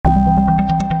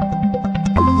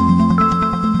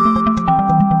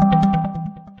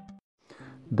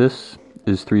This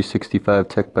is 365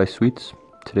 Tech by Sweets.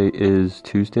 Today is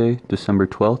Tuesday, December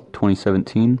 12th,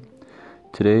 2017.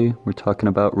 Today we're talking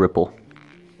about Ripple.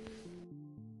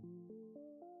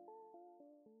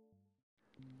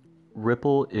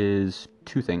 Ripple is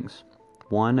two things.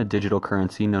 One, a digital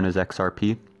currency known as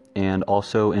XRP, and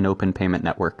also an open payment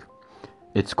network.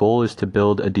 Its goal is to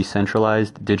build a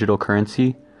decentralized digital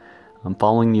currency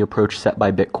following the approach set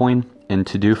by Bitcoin, and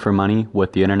to do for money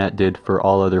what the internet did for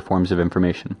all other forms of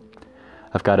information.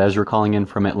 I've got Ezra calling in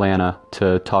from Atlanta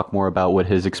to talk more about what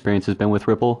his experience has been with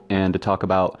Ripple and to talk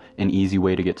about an easy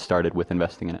way to get started with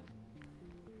investing in it.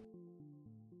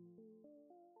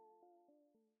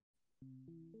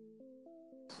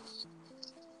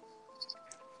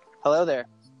 Hello there.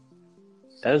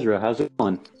 Ezra, how's it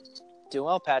going? Doing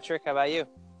well, Patrick. How about you?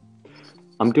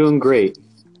 I'm doing great.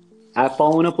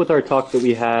 Following up with our talk that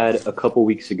we had a couple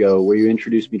weeks ago where you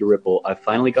introduced me to Ripple, I've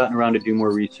finally gotten around to do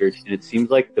more research, and it seems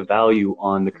like the value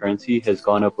on the currency has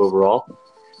gone up overall.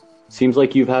 Seems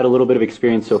like you've had a little bit of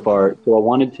experience so far, so I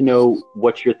wanted to know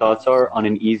what your thoughts are on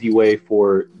an easy way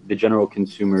for the general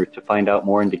consumer to find out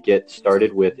more and to get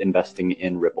started with investing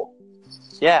in Ripple.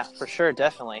 Yeah, for sure,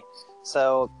 definitely.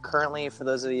 So currently, for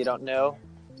those of you who don't know,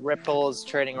 Ripple is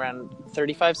trading around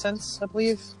 35 cents, I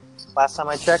believe, last time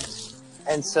I checked.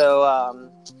 And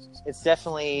so it's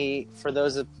definitely, for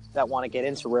those that want to get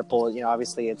into Ripple,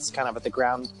 obviously it's kind of at the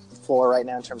ground floor right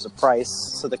now in terms of price.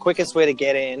 So the quickest way to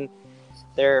get in,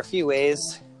 there are a few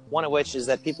ways, one of which is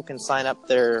that people can sign up.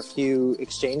 There are a few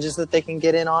exchanges that they can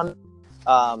get in on,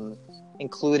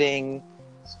 including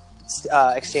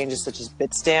exchanges such as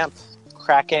Bitstamp,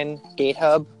 Kraken,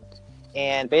 GateHub.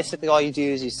 And basically all you do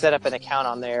is you set up an account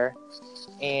on there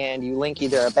and you link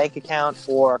either a bank account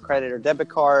or a credit or debit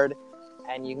card,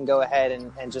 and you can go ahead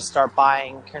and just start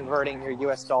converting your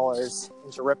US dollars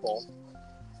into Ripple.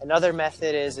 Another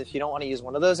method is, if you don't want to use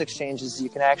one of those exchanges, you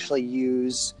can actually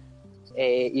use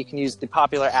the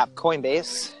popular app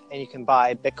Coinbase, and you can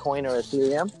buy Bitcoin or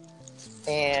Ethereum.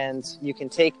 And you can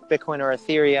take Bitcoin or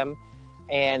Ethereum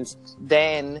and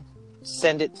then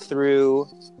send it through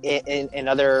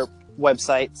another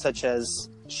website such as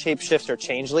Shapeshift or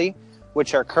Changely,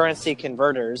 which are currency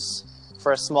converters.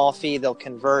 For a small fee, they'll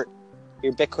convert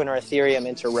your Bitcoin or Ethereum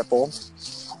into Ripple.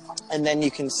 And then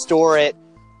you can store it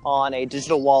on a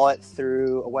digital wallet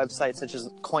through a website such as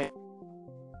Coin,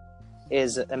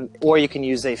 or you can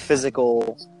use a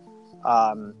physical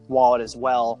wallet as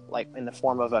well, like in the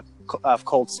form of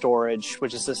cold storage,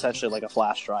 which is essentially like a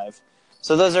flash drive.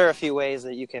 So those are a few ways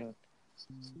that you can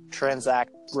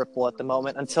transact Ripple at the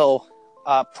moment, until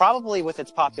probably with its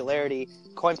popularity,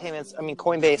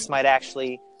 Coinbase might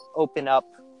actually open up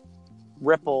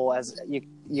Ripple as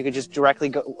you could just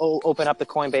directly open up the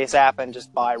Coinbase app and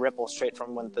just buy Ripple straight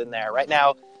from within there. Right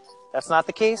now, that's not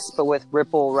the case, but with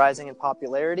Ripple rising in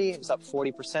popularity, it's up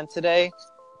 40% today.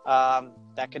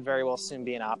 That could very well soon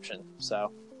be an option.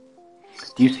 So,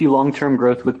 do you see long-term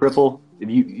growth with Ripple?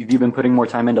 Have you been putting more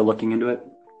time into looking into it?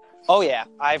 Oh yeah,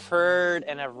 I've heard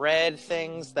and I've read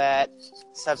things that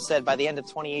have said by the end of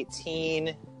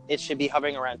 2018, it should be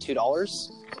hovering around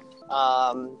 $2.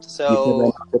 So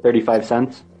you said 35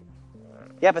 cents.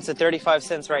 Yep, it's at 35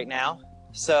 cents right now.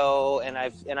 So, and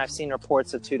I've seen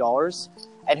reports of $2,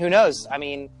 and who knows? I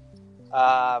mean,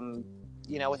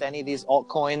 with any of these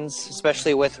altcoins,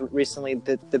 especially with recently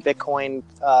the Bitcoin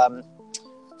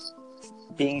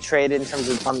being traded in terms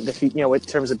of in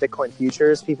terms of Bitcoin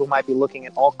futures, people might be looking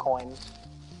at altcoin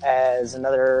as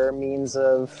another means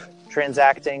of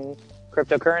transacting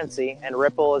cryptocurrency, and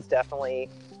Ripple is definitely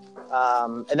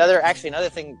another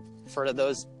thing for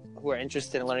those who are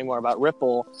interested in learning more about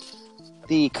Ripple.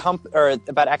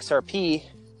 About XRP,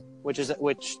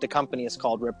 which the company is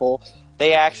called Ripple.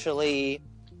 They actually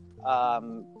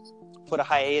put a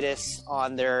hiatus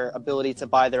on their ability to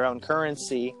buy their own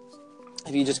currency.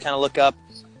 If you just kind of look up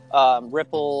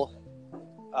Ripple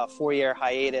 4-year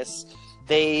hiatus,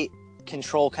 they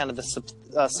control kind of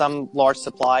some large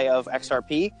supply of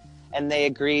XRP, and they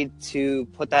agreed to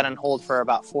put that on hold for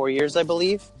about 4 years, I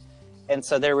believe. And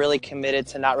so they're really committed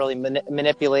to not really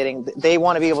manipulating. They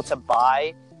want to be able to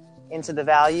buy into the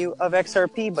value of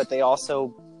XRP, but they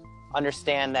also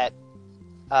understand that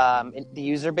the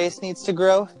user base needs to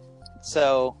grow.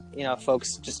 So,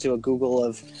 folks just do a Google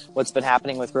of what's been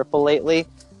happening with Ripple lately.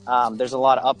 There's a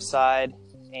lot of upside,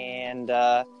 and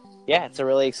it's a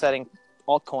really exciting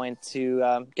altcoin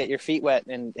to get your feet wet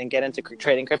and get into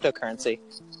trading cryptocurrency.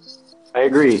 I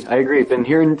agree. Been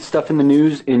hearing stuff in the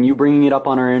news, and you bringing it up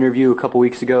on our interview a couple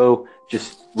weeks ago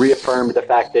just reaffirmed the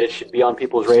fact that it should be on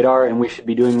people's radar, and we should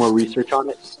be doing more research on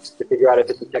it to figure out if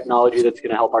it's a technology that's going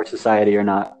to help our society or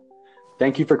not.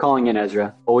 Thank you for calling in,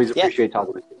 Ezra. Always Yeah. appreciate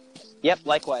talking with you. Yep,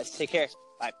 likewise. Take care.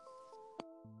 Bye.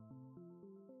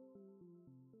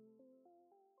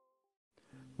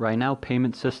 Right now,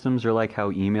 payment systems are like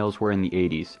how emails were in the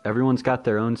 80s. Everyone's got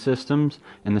their own systems,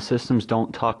 and the systems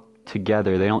don't talk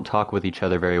together. They don't talk with each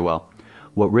other very well.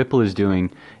 What Ripple is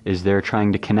doing is they're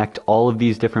trying to connect all of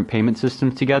these different payment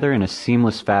systems together in a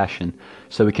seamless fashion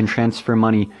so we can transfer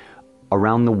money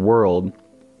around the world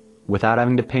without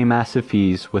having to pay massive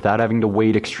fees, without having to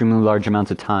wait extremely large amounts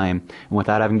of time, and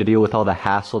without having to deal with all the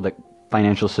hassle that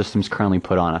financial systems currently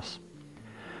put on us.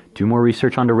 Do more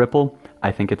research onto Ripple.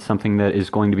 I think it's something that is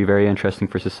going to be very interesting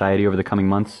for society over the coming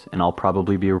months, and I'll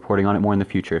probably be reporting on it more in the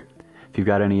future. If you've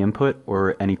got any input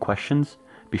or any questions,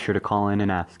 be sure to call in and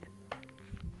ask.